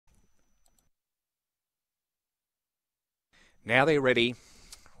Now they're ready.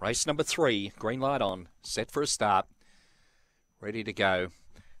 Race number 3, green light on, set for a start. Ready to go.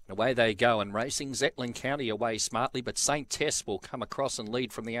 Away they go, and racing Zetland County away smartly, but St. Tess will come across and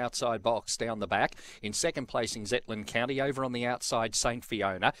lead from the outside box down the back. In second placing Zetland County, over on the outside St.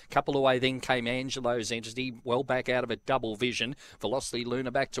 Fiona. Couple away then came Angelo's Entity, well back out of it, Double Vision. Velocity Luna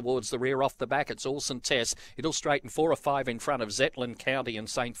back towards the rear, off the back it's all St. Tess. It'll straighten 4 or 5 in front of Zetland County and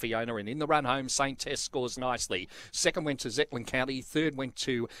St. Fiona, and in the run home St. Tess scores nicely. Second went to Zetland County, third went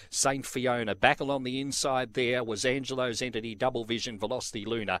to St. Fiona. Back along the inside there was Angelo's Entity, Double Vision, Velocity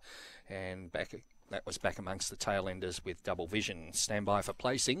Luna. And that was back amongst the tail enders with Double Vision. Stand by for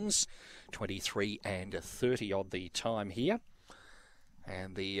placings. 23 and 30 odd the time here.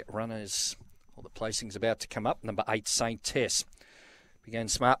 And the runners, or the placings about to come up. Number 8, St. Tess. Began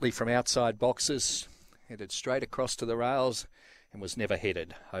smartly from outside boxes. Headed straight across to the rails and was never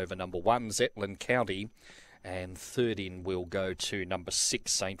headed. Over number 1, Zetland County. And third in will go to number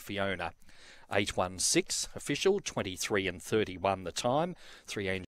 6, St. Fiona. 8-1-6 official, 23 and 31 the time. 3